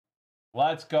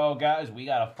Let's go, guys. We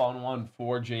got a fun one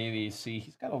for JVC.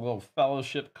 He's got a little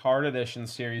Fellowship Card Edition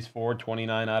Series 4,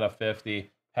 29 out of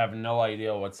 50. Have no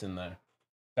idea what's in there.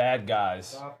 Bad guys.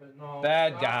 Stop it. No,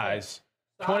 Bad stop guys.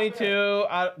 It. 22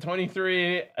 out of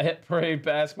 23 Hit Parade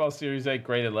Basketball Series 8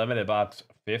 graded limited box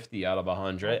 50 out of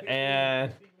 100.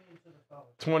 And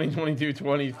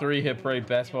 2022-23 Hit Parade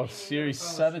Basketball Series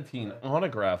 17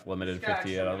 autograph limited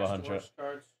 50 out of 100.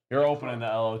 You're opening the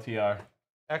LOTR.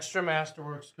 Extra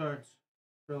Masterworks cards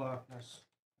for Lockness.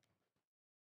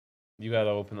 You gotta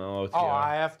open the LOTR. Oh,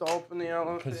 I have to open the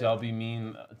LOTR? Because I'll be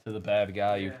mean to the bad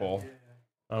guy you pull.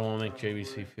 I don't want to make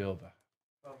JBC feel bad.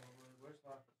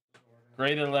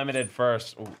 Graded limited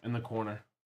first. Ooh, in the corner.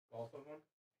 Both of them?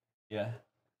 Yeah.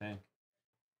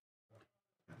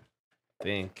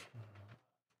 Think.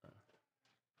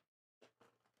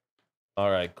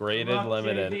 All right, graded luck,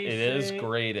 limited. JBC. It is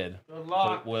graded. Good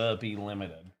luck. But will it be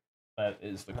limited? That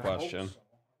is the question. I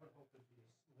hope it be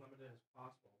as limited as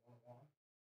possible.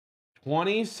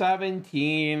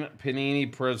 2017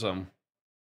 Panini Prism.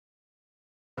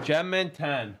 Gemman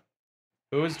 10.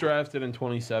 Who was drafted in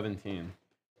 2017?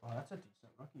 Oh, that's a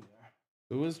decent rookie there.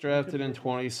 Who was drafted in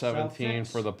 2017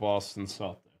 for the Boston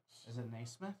Celtics? Is it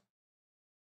Naismith?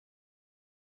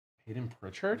 Hayden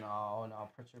Pritchard? No,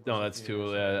 Pritchard. No, that's too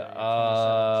late.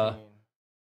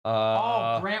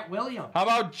 Grant Williams. How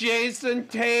about Jason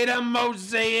Tatum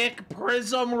Mosaic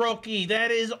Prism rookie?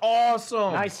 That is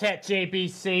awesome. Nice hit,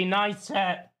 JBC. Nice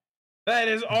hit. That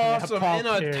is awesome. In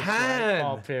a 10.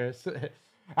 Paul Pierce.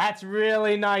 That's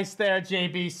really nice there,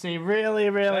 JBC. Really,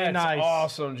 really That's nice.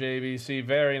 Awesome, JBC.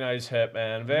 Very nice hit,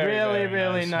 man.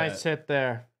 Very nice hit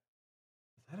there.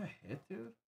 Is that a hit,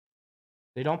 dude?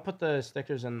 They don't put the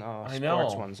stickers in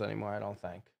sports ones anymore, I don't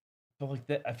think.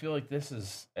 But I feel like this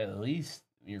is at least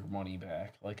your money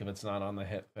back. Like if it's not on the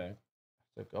hit thing.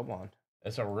 It's a good one.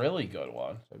 It's a really good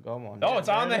one. It's a good one. No, it's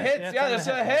on the hits. Yeah, this is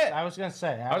a hit. I was gonna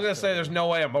say. There's no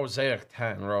way a Mosaic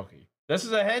 10 rookie. This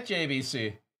is a hit,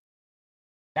 JBC.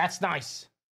 That's nice.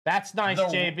 That's nice,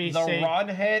 JBC. The run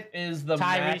hit is the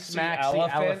Tyrese Maxey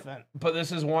elephant. But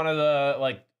this is one of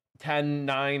the 10,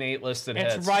 9, 8 listed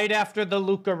hits. It's right after the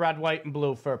Luka red, white, and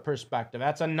blue for perspective.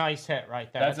 That's a nice hit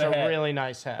right there. That's a really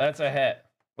nice hit. That's a hit.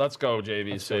 Let's go,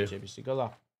 JBC. Let's go, JBC. Go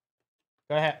luck.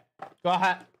 Go ahead. Go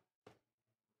ahead.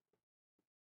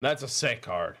 That's a sick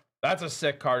card. That's a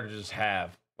sick card to just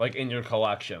have, like, in your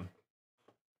collection.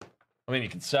 I mean, you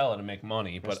can sell it and make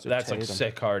money, but Mr. that's Tatum. a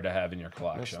sick card to have in your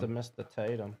collection. Mr.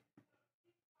 Tatum.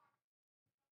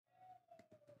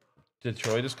 Did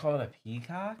Troy just call it a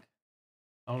peacock?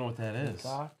 I don't know what that is.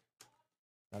 Peacock?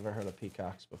 Never heard of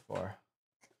peacocks before.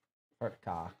 Heard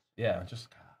cock. Yeah, just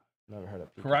cock. Never heard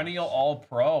of peacocks. Perennial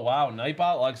All-Pro. Wow,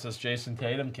 Nightbot likes this Jason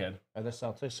Tatum kid. Are the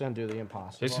Celtics going to do the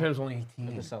impossible? Jason Tatum's only 18.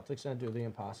 Are the Celtics going to do the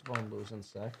impossible and lose in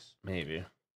 6? Maybe.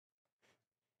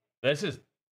 This is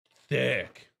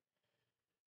thick.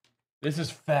 This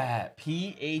is fat.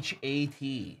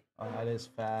 P-H-A-T. Oh, that is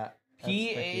fat.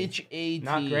 P-H-A-T.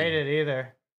 Not graded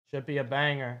either. Should be a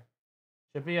banger.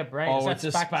 Should be a brain. Oh, it's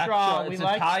a Spectra. It's a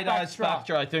tie-dye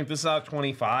Spectra. I think this is out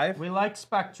 25. We like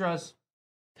Spectras.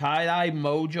 Tie-dye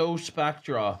Mojo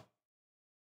Spectra.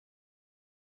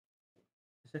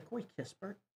 Is it Corey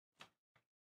Kispert?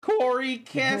 Corey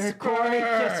Kispert. Corey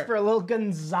Kispert, little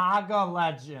Gonzaga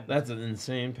legend. That's an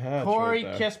insane patch. Corey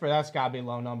Kispert. That's got to be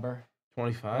low number.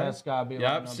 25? That's got to be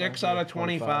low number. 6 out of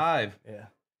 25. Yeah.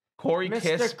 Corey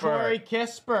Kispert. Mr. Corey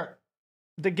Kispert.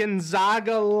 The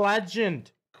Gonzaga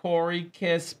legend. Corey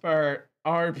Kispert.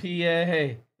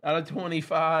 RPA. Out of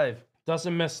 25.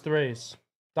 Doesn't miss threes.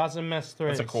 Doesn't miss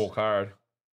threes. That's a cool card.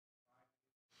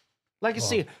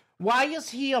 Legacy. Why is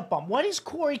he a bum? What has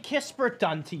Corey Kispert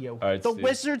done to you? Right, the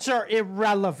Wizards are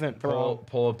irrelevant, bro.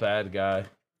 Pull a bad guy.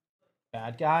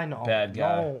 Bad guy? No. Bad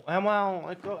guy. No.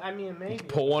 Well, I mean, maybe.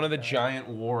 Pull one of the giant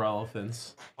war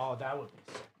elephants. Oh, that would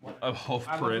be. A whole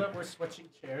I print. love that we're switching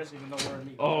chairs, even though we're in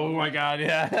the. Oh my god,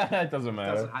 yeah. It doesn't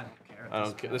matter. I don't care. I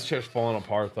don't care. This chair's falling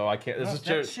apart, though. I can't.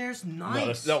 That chair's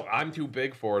nice. No, I'm too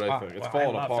big for it, I think. It's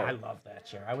falling apart. I love that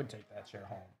chair. I would take that chair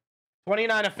home.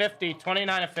 29 of 50.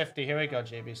 29 of 50. Here we go,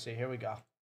 JBC. Here we go.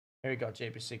 Here we go,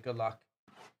 JBC. Good luck.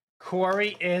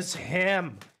 Corey is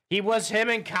him. He was him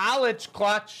in college,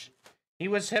 Clutch. He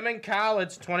was him in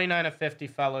college. 29 of 50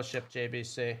 fellowship,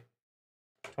 JBC.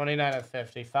 29 of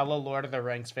 50. Fellow Lord of the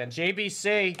Rings fan.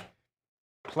 JBC,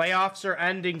 playoffs are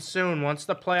ending soon. Once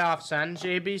the playoffs end,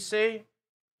 JBC,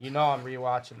 you know I'm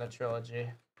rewatching the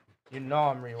trilogy. You know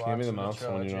I'm rewatching Give me the the mouse when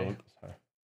trilogy. you know. Sorry.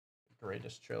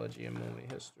 Greatest trilogy in movie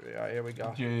history. All right, here we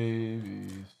go.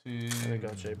 JBC. Here we go,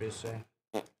 JBC.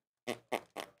 Here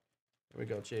we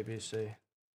go, JBC.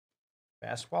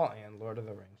 Basketball and Lord of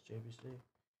the Rings, JBC.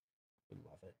 We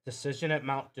love it. Decision at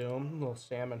Mount Doom. Little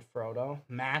Sam and Frodo.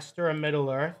 Master of Middle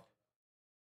Earth.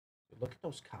 Look at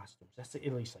those costumes. That's at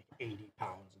least like 80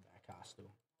 pounds in that costume.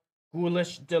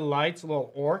 Ghoulish Delights.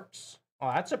 Little orcs.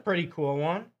 Oh, that's a pretty cool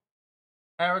one.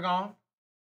 Aragon.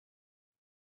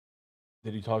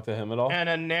 Did you talk to him at all? And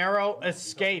a Narrow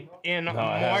Escape in No,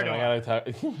 Mordor. I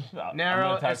gotta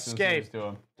Narrow text Escape. to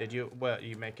him. Did you? What?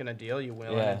 You making a deal? You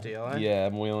wheeling and dealing? Yeah,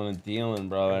 I'm wheeling and dealing,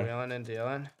 brother. You're wheeling and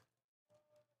dealing.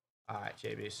 All right,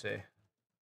 JBC.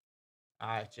 All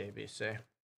right, JBC.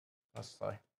 Let's see.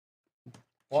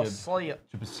 Let's see it.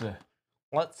 JBC.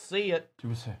 Let's see it.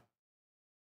 JBC.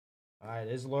 All right,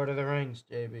 it is Lord of the Rings,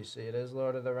 JBC. It is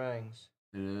Lord of the Rings.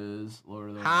 It is Lord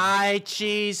of the Rings. Hi,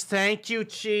 Cheese. Thank you,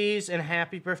 Cheese. And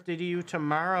happy birthday to you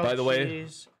tomorrow, By the way-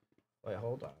 Cheese. Wait,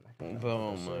 hold on.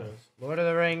 Boom. Lord of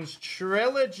the Rings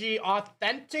Trilogy.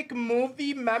 Authentic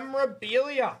movie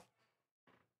memorabilia.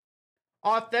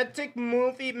 Authentic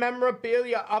movie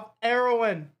memorabilia of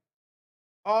Erwin.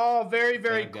 Oh, very,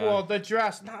 very Bad cool. guy. The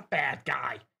dress. Not bad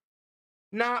guy.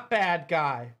 Not bad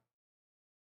guy.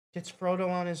 Gets Frodo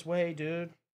on his way, dude.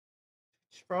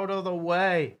 It's Frodo the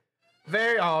way.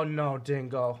 Very. Oh no,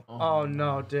 Dingo. Oh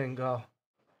no, Dingo.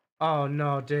 Oh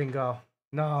no, Dingo.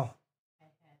 No.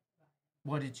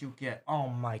 What did you get? Oh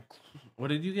my. What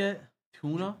did you get?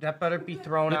 Tuna? That better be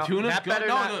thrown The out. tuna's That good. better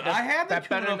No, not- I had the that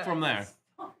better tuna not- from there.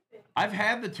 I've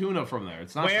had the tuna from there.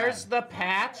 It's not Where's bad. the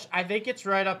patch? I think it's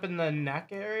right up in the neck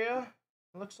area.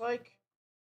 It looks like.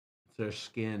 It's their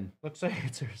skin. Looks like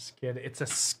it's her skin. It's a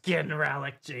skin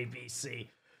relic, JBC.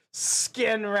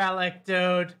 Skin relic,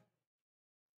 dude.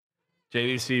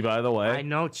 JVC, by the way. I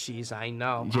know, Cheese. I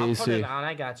know. I'll put JC. it on.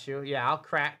 I got you. Yeah, I'll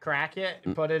crack it.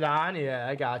 Put it on. Yeah,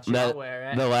 I got you. I'll wear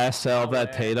it. The last sale of I'll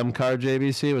that wear it. Tatum card,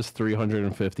 JVC, was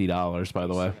 $350, by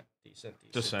the way. Decent.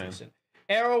 Just saying. Decent.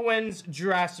 Arrowin's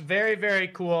dress. Very, very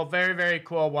cool. Very, very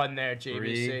cool one there,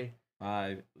 JBC.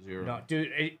 5-0. No,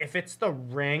 dude, if it's the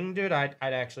ring, dude, I'd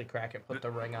actually crack it, put the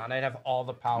ring on. I'd have all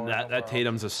the power in the That world.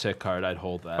 Tatum's a sick card. I'd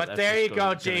hold that. But That's there just you go,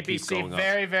 gonna keep JBC. going up.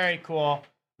 Very, very cool.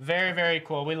 Very, very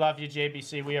cool. We love you,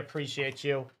 JBC. We appreciate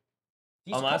you.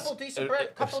 Unless-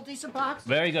 couple decent boxes.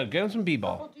 Very good. Give him some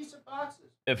B-ball. Couple decent boxes.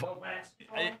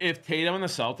 If Tatum and the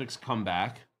Celtics come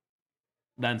back,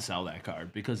 then sell that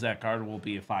card because that card will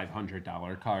be a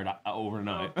 $500 card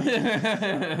overnight.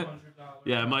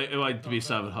 Yeah, it might be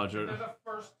 $700. They're the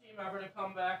first team ever to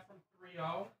come back from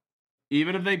 3-0.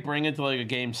 Even if they bring it to like a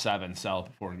game 7, sell it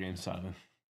before game 7.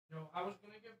 Yo, I was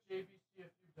gonna give JBC a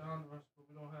few down runs, but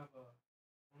we don't have a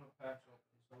packs open,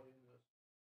 so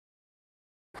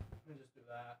let me just do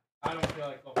that. I don't feel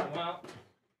like opening. Well,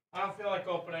 I don't feel like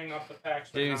opening up the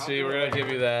packs. Right now. JVC, we're gonna give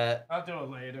you that. I'll do it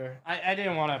later. I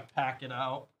didn't want to pack it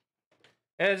out.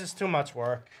 It's just too much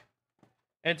work.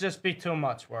 It'd just be too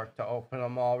much work to open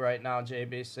them all right now,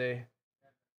 JBC.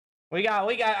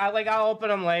 I'll open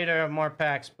them later, more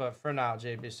packs, but for now,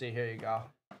 JBC, here you go.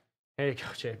 Here you go,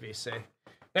 JBC.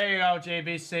 There you go,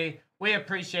 JBC. We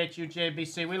appreciate you,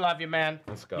 JBC. We love you, man.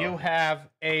 Let's go. You have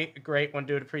a great one,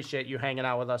 dude. Appreciate you hanging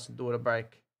out with us and doing a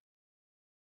break.